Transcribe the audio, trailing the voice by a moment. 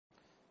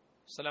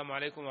அஸ்ஸலாமு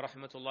அலைக்கும்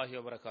வரஹ்மத்துல்லாஹி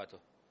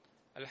வபரகாத்துஹு.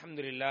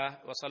 அல்ஹம்துலில்லாஹ்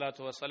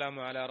வஸ்ஸலாத்து வஸ்ஸலாமு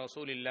அலா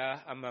ரசூலில்லாஹ்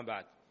அம்மா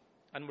பஅத்.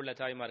 அன்புள்ள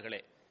தாய்மார்களே,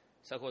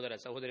 சகோதர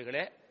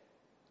சகோதரிகளே,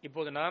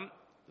 இப்போது நாம்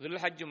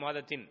துல்ஹஜ்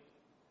மாதத்தின்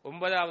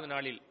 9வது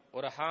நாளில்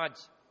ஒரு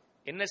ஹாஜ்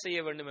என்ன செய்ய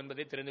வேண்டும்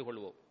என்பதை தெரிந்து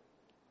கொள்வோம்.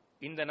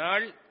 இந்த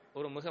நாள்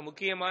ஒரு மிக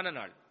முக்கியமான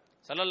நாள்.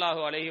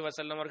 ஸல்லல்லாஹு அலைஹி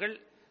வஸல்லம் அவர்கள்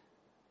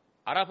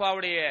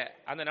அரஃபாவுடைய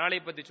அந்த நாளை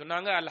பற்றி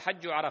சொன்னாங்க, அல்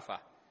ஹஜ்ஜு அரஃபா.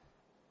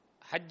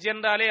 ஹஜ்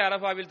என்றாலே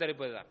அரஃபாவில்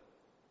தரிப்பதுதான்.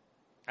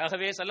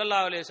 ஆகவே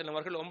ஸல்லல்லாஹு அலைஹி வஸல்லம்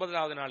அவர்கள்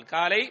 9வது நாள்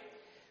காலை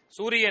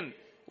சூரியன்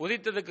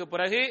உதித்ததுக்கு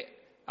பிறகு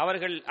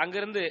அவர்கள்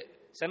அங்கிருந்து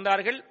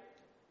சென்றார்கள்.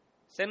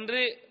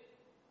 சென்று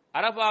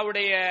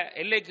அரஃபாவுடைய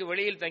எல்லைக்கு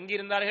வெளியில்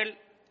தங்கியிருந்தார்கள்.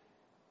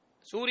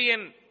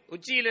 சூரியன்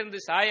உச்சியிலிருந்து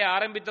சாய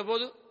ஆரம்பித்த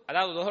போது,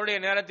 அதாவது லுஹருடைய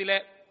நேரத்தில்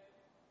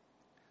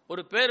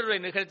ஒரு பேருரை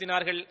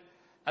நிகழ்த்தினார்கள்.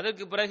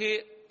 அதற்கு பிறகு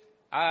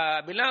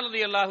பிலால்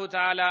ரலியல்லாஹு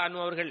தஆலா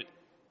அன்ஹு அவர்கள்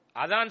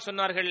அதான்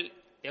சொன்னார்கள்,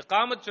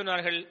 இகாமத்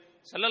சொன்னார்கள்.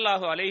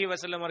 ஸல்லல்லாஹு அலைஹி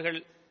வஸல்லம் அவர்கள்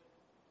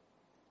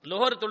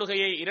லுஹர்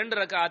தொழுகையை 2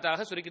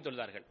 ரக்அத்தாக சுருக்கி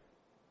தொழுதார்கள்.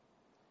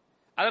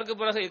 அதற்கு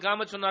பிறகு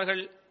இகாமத்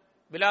சொன்னார்கள்.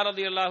 பிலால்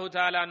ரலியல்லாஹு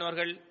தஆலா அன்ஹு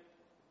அவர்கள்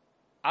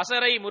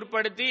அஸரை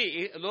முற்படுத்தி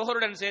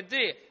லுஹருடன்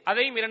சேர்த்து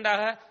அதையும்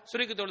 2ஆக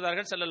சுருக்கி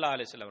தொழுதார்கள் ஸல்லல்லாஹு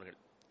அலைஹி வஸல்லம் அவர்கள்.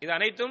 இது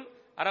அனைத்தும்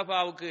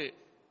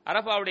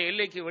அரஃபாவுடைய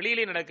எல்லைக்கு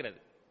வெளியிலே நடக்கிறது.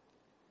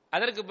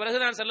 அதற்கு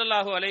பிறகுதான்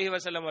ஸல்லல்லாஹு அலைஹி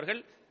வஸல்லம்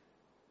அவர்கள்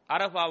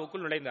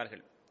அரஃபாவுக்குள்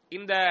நுழைந்தார்கள்.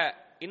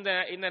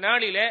 இந்த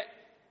நாளிலே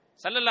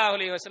ஸல்லல்லாஹு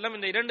அலைஹி வஸல்லம்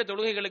இந்த 2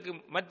 தொழுகைகளுக்கு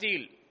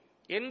மத்தியில்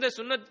எந்த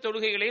சுன்னத்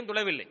தொழுகைகளையும்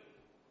தொழவில்லை.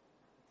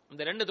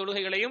 இந்த 2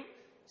 தொழுகைகளையும்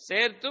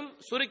சேர்த்தும்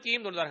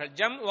சுருக்கியும் தொழுதார்கள்.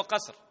 ஜம் வ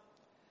கஸ்ர்,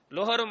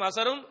 லுஹரும்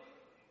அஸரும்.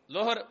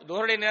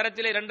 லுஹருடைய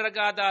நேரத்தில் 2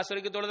 ரக்அத்தாக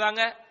சுருக்கி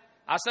தொழுதாங்க.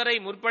 அஸரை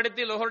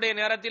முற்படுத்தி லுஹருடைய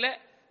நேரத்தில்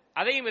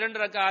அதையும் 2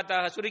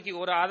 ரக்அத்தாக சுருக்கி,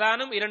 ஒரு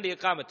அதானும் 2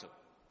 இகாமத்தும்.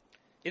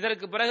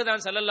 இதற்கு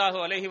பிறகுதான் ஸல்லல்லாஹு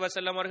அலைஹி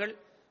வஸல்லம் அவர்கள்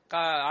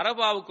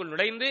அரஃபாவுக்குள்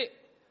நுழைந்து,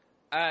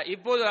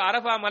 இப்போது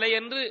அரஃபா மலை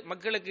என்று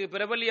மக்களுக்கு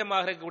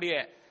பிரபல்யமாக இருக்கக்கூடிய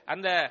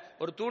அந்த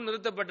ஒரு தூண்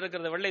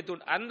நிறுத்தப்பட்டிருக்கிறது, வெள்ளை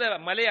தூண். அந்த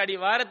மலை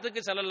அடிவாரத்துக்கு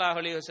ஸல்லல்லாஹு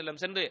அலைஹி வஸல்லம்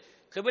சென்று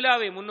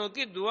கிபிலாவை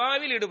முன்னோக்கி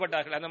துஆவில்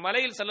ஈடுபட்டார்கள். அந்த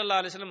மலையில் ஸல்லல்லாஹு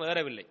அலைஹி வஸல்லம்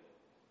ஏறவில்லை.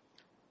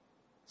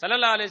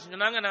 ஸல்லல்லாஹு அலைஹி வஸல்லம்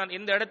சொன்னாங்க, நான்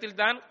இந்த இடத்தில்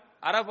தான்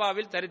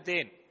அரஃபாவில்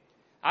தரித்தேன்.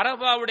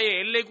 அரஃபாவுடைய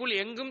எல்லைக்குள்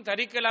எங்கும்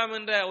தரிக்கலாம்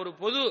என்ற ஒரு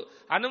பொது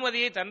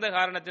அனுமதியை தந்த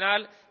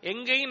காரணத்தினால்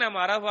எங்கேயும்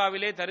நாம்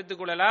அரஃபாவிலே தரித்துக்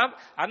கொள்ளலாம்.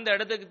 அந்த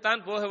இடத்துக்கு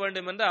தான் போக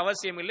வேண்டும் என்ற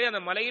அவசியம் இல்லை,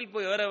 அந்த மலையில்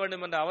போய் ஏற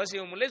வேண்டும் என்ற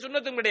அவசியமும் இல்லை,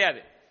 சுன்னத்தும்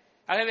கிடையாது.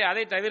 ஆகவே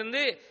அதை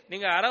தவிர்த்து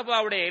நீங்க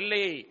அரஃபாவுடைய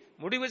எல்லையை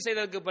முடிவு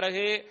செய்ததற்கு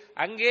பிறகு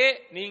அங்கே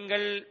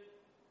நீங்கள்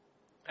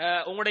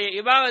உங்களுடைய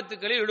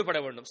இபாதத்துகளில் ஈடுபட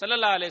வேண்டும்.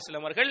 ஸல்லல்லாஹு அலைஹி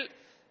வஸல்லம் அவர்கள்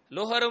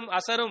லுஹரும்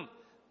அஸரும்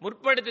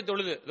முற்படுத்தி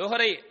தொழுது,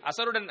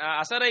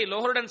 அஸரை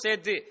லுஹருடன்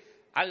சேர்த்து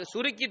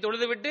சுருக்கி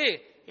தொழுதுவிட்டு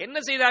என்ன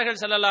செய்தார்கள்?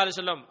 ஸல்லல்லாஹு அலைஹி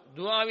வஸல்லம்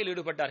துஆவில்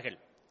ஈடுபட்டார்கள்.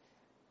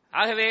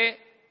 ஆகவே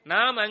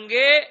நாம்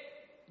அங்கே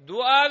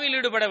துஆவில்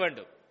ஈடுபட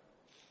வேண்டும்.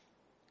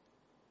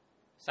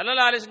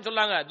 ஸல்லல்லாஹு அலைஹி வஸல்லம்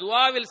சொன்னாங்க,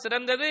 துஆவில்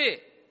சிறந்தது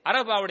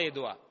அரஃபாவுடைய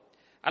துஆ.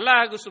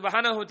 அல்லாஹ்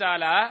சுப்ஹானஹு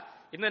தஆலா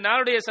இந்த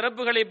நாளுடைய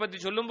சிறப்புகளை பற்றி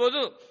சொல்லும்போது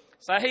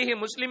சஹீஹ்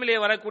முஸ்லிமிலே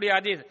வரக்கூடிய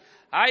ஹதீஸ்,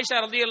 ஆயிஷா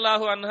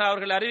ரலியல்லாஹு அன்ஹா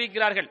அவர்கள்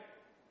அறிவிக்கிறார்கள்,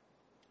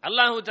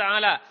 அல்லாஹ்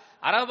தஆலா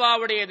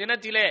அரஃபாவுடைய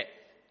தினத்திலே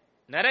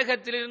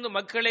நரகத்திலிருந்து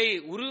மக்களை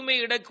உரிமை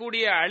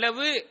இடக்கூடிய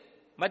அளவு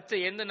மற்ற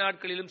எந்த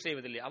நாட்களிலும்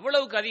செய்வதில்லை.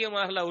 அவ்வளவுக்கு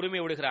அதிகமாக அல்லாஹ்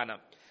உரிமை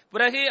விடுகிறானாம்.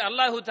 பிறகு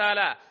அல்லாஹு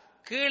தஆலா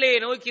கீழே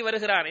நோக்கி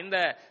வருகிறான். இந்த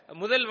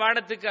முதல்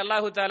வானத்துக்கு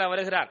அல்லாஹு தஆலா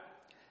வருகிறான்.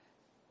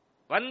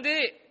 வந்து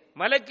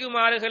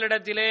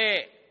மலக்குமார்களிடத்திலே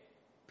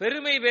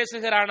பெருமை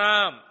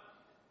பேசுகிறானாம்.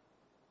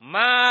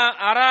 மா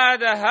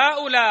அராத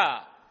ஹாஉலா,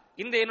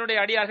 இந்த என்னுடைய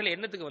அடியார்கள்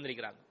என்னத்துக்கு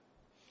வந்திருக்கிறாங்க,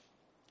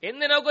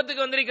 எந்த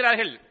நோக்கத்துக்கு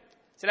வந்திருக்கிறார்கள்?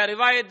 சில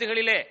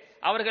ரிவாயத்துகளிலே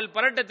அவர்கள்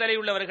பரட்ட தலை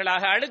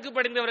உள்ளவர்களாக, அழுக்கு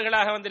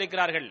படிந்தவர்களாக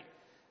வந்திருக்கிறார்கள்.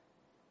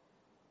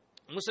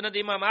 முஸ்னத்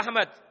இமாம்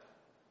அஹ்மத்,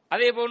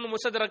 அதே போன்று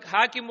முஸ்தத்ரக்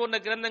ஹாக்கிம் போன்ற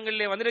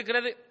கிரந்தங்களிலே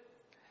வந்திருக்கிறது.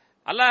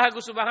 அல்லாஹ்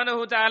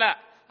சுப்ஹானஹு தஆலா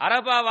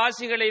அரஃபா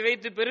வாசிகளை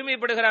வைத்து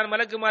பெருமைப்படுகிறான்.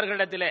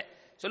 மலக்குமார்களிடத்திலே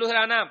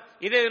சொல்லுகிறானாம்,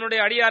 இதே என்னுடைய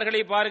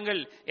அடியார்களை பாருங்கள்,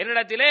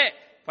 என்னிடத்திலே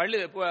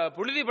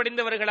புழுதி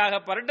படிந்தவர்களாக,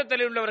 பரட்ட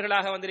தலை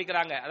உள்ளவர்களாக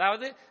வந்திருக்கிறாங்க.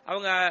 அதாவது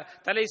அவங்க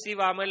தலை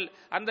சீவாமல்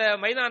அந்த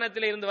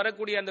மைதானத்தில் இருந்து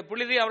வரக்கூடிய அந்த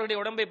புழுதி அவர்களுடைய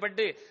உடம்பை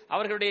பட்டு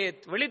அவர்களுடைய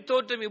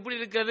வெளித்தோற்றம் இப்படி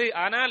இருக்கிறது.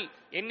 ஆனால்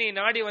என்னை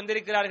நாடி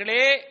வந்திருக்கிறார்களே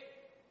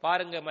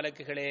பாருங்க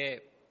மலக்குகளே.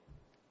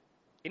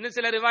 இன்னும்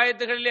சில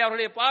ரிவாயத்துகளிலே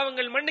அவருடைய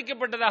பாவங்கள்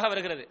மன்னிக்கப்பட்டதாக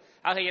வருகிறது.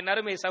 ஆக என்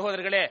அருமை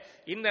சகோதரர்களே,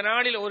 இந்த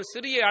நாளில் ஒரு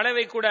சிறிய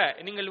அளவை கூட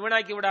நீங்கள்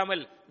வீணாக்கி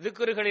விடாமல்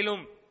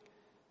திக்ருகளிலும்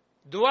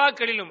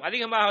துஆக்களிலும்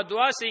அதிகமாக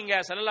துஆ செய்யுங்க.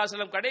 ஸல்லல்லாஹு அலைஹி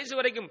வஸல்லம் கடைசி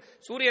வரைக்கும்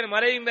சூரியன்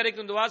மறையும்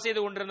வரைக்கும் துஆ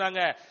செய்து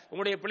கொண்டிருந்தாங்க.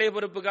 உங்களுடைய பிழை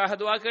பொறுப்புக்காக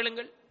துஆ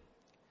கேளுங்கள்,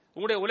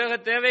 உங்களுடைய உலக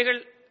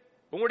தேவைகள்,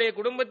 உங்களுடைய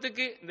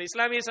குடும்பத்துக்கு, இந்த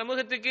இஸ்லாமிய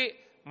சமூகத்துக்கு,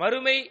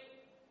 மறுமை,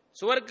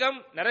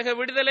 சுவர்க்கம், நரக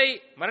விடுதலை,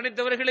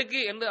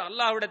 மரணித்தவர்களுக்கு என்று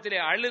அல்லாஹ்விடத்திலே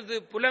அழுது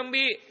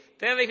புலம்பி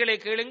தேவைகளை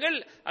கேளுங்கள்.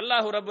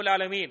 அல்லாஹ் ரப்புல்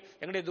ஆலமீன்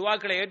எங்களுடைய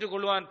துஆக்களை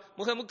ஏற்றுக்கொள்வான்.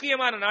 மிக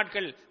முக்கியமான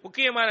நாட்கள்,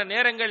 முக்கியமான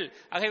நேரங்கள்.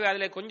 ஆகவே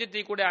அதில்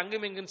கொஞ்சத்தை கூட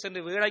அங்கும் இங்கும்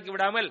சென்று வீணாக்கி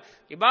விடாமல்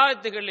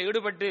இபாதத்துகளில்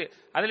ஈடுபட்டு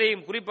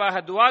அதிலேயும்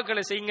குறிப்பாக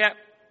துஆக்களை செய்யுங்க.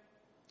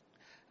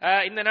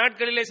 இந்த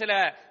நாட்களிலே சில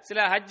சில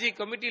ஹஜ்ஜி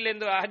கமிட்டியில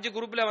இருந்து ஹஜ்ஜி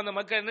குரூப்ல வந்த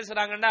மக்கள் என்ன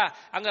செய்றாங்கன்னா,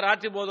 அங்க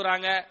ராத்திரி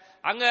போதுறாங்க,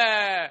 அங்க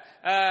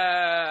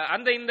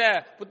அந்த இந்த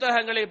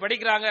புத்தகங்களை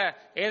படிக்கிறாங்க.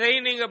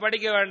 எதையும் நீங்க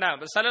படிக்க வேண்டாம்.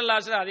 ஸல்லல்லாஹு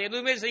அலைஹி வஸல்லம் அது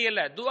எதுவுமே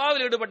செய்யல,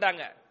 துஆவில்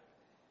ஈடுபட்டாங்க.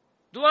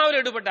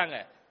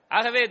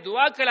 ஆகவே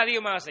துஆக்கள்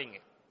அதிகமாக செய்யுங்க.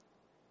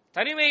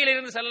 தனிமையில்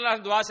இருந்து ஸல்லல்லாஹு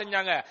அலைஹி துஆ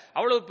செஞ்சாங்க.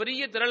 அவ்வளவு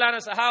பெரிய திரளான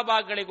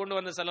சஹாபாக்களை கொண்டு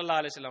வந்த ஸல்லல்லாஹு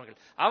அலைஹி வஸல்லம் அவர்கள்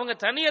அவங்க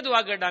தனியே துஆ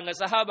கேட்டாங்க,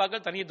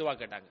 சஹாபாக்கள் தனியே துஆ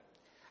கேட்டாங்க.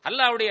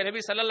 அல்லாஹ்வுடைய நபி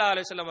ஸல்லல்லாஹு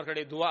அலைஹி வஸல்லம்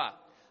அவர்களுடைய துஆ,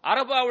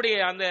 அரபாவுடைய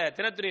அந்த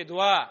தினத்துடைய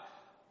துஆ,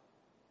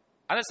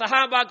 அந்த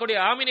சஹாபாக்களுடைய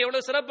ஆமீன்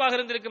எவ்வளவு சிறப்பாக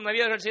இருந்திருக்கும். நபி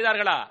அவர்கள்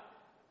செய்தார்களா?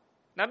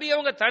 நபி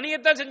அவங்க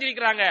தனியத்தான்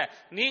செஞ்சிருக்கிறாங்க.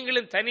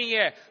 நீங்களும்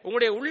தனியே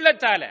உங்களுடைய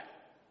உள்ளத்தால,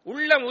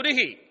 உள்ளம்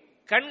உருகி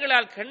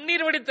கண்களால்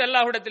கண்ணீர் வடித்து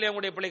அல்லாஹ்விடத்திலே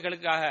உங்களுடைய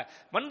பிள்ளைகளுக்காக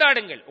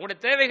மன்றாடுங்கள். உங்களுடைய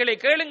தேவைகளை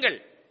கேளுங்கள்.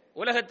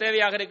 உலக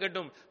தேவையாக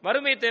இருக்கட்டும்,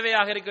 மறுமை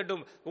தேவையாக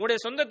இருக்கட்டும், உங்களுடைய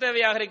சொந்த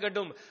தேவையாக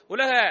இருக்கட்டும்,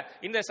 உலக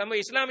இந்த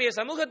இஸ்லாமிய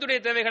சமூகத்துடைய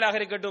தேவைகளாக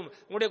இருக்கட்டும்,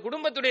 உங்களுடைய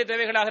குடும்பத்துடைய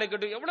தேவைகளாக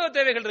இருக்கட்டும், எவ்வளவு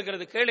தேவைகள்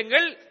இருக்கிறது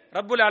கேளுங்கள்.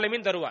 ரப்புல்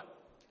ஆலமீன் தருவான்.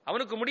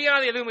 அவனுக்கு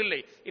முடியாத எதுவும்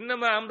இல்லை.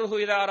 இன்னமா அம்ருஹு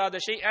இதா அராத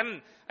ஷைஅன்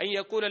ஐ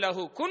யகூல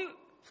லஹு குன்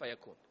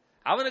ஃபயகுன்.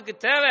 அவனுக்கு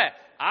தேவை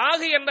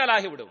ஆகு என்றால்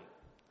ஆகிவிடும்,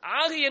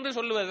 ஆகு என்று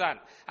சொல்லுவதுதான்.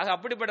 ஆக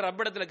அப்படிப்பட்ட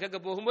ரப்பிடத்தில் கேட்க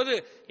போகும்போது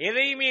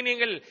எதையுமே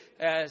நீங்கள்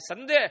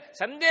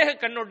சந்தேக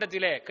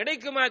கண்ணோட்டத்திலே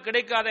கிடைக்குமா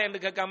கிடைக்காதா என்று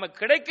கேட்காம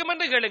கிடைக்கும்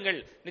என்று கேளுங்கள்.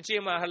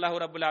 நிச்சயமாக அல்லாஹ்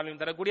ரப்புல்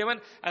ஆலமீன்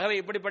தரக்கூடியவன். ஆகவே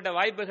இப்படிப்பட்ட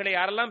வாய்ப்புகளை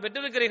யாரெல்லாம்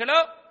பெற்றிருக்கிறீர்களோ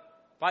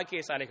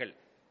பாக்கியசாலிகள்.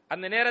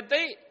 அந்த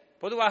நேரத்தை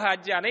பொதுவாக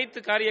ஹஜ்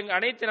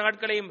அனைத்து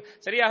நாட்களையும்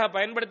சரியாக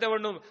பயன்படுத்த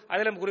வேண்டும்.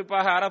 அதிலும்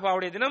குறிப்பாக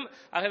அரபாவுடைய தினம்.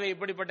 ஆகவே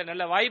இப்படிப்பட்ட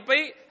நல்ல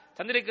வாய்ப்பை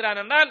தந்திருக்கிறான்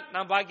என்றால்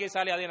நாம்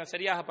பாக்கியசாலி, அதை நான்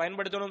சரியாக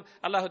பயன்படுத்தணும்.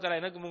 அல்லாஹ் தஆலா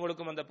எனக்கும்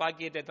உங்களுக்கும் அந்த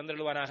பாக்கியத்தை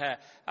தந்திருவானாக.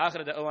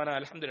 ஆகிர தஅவானா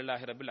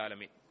அல்ஹம்துலில்லாஹி ரப்பில்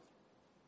ஆலமீன்.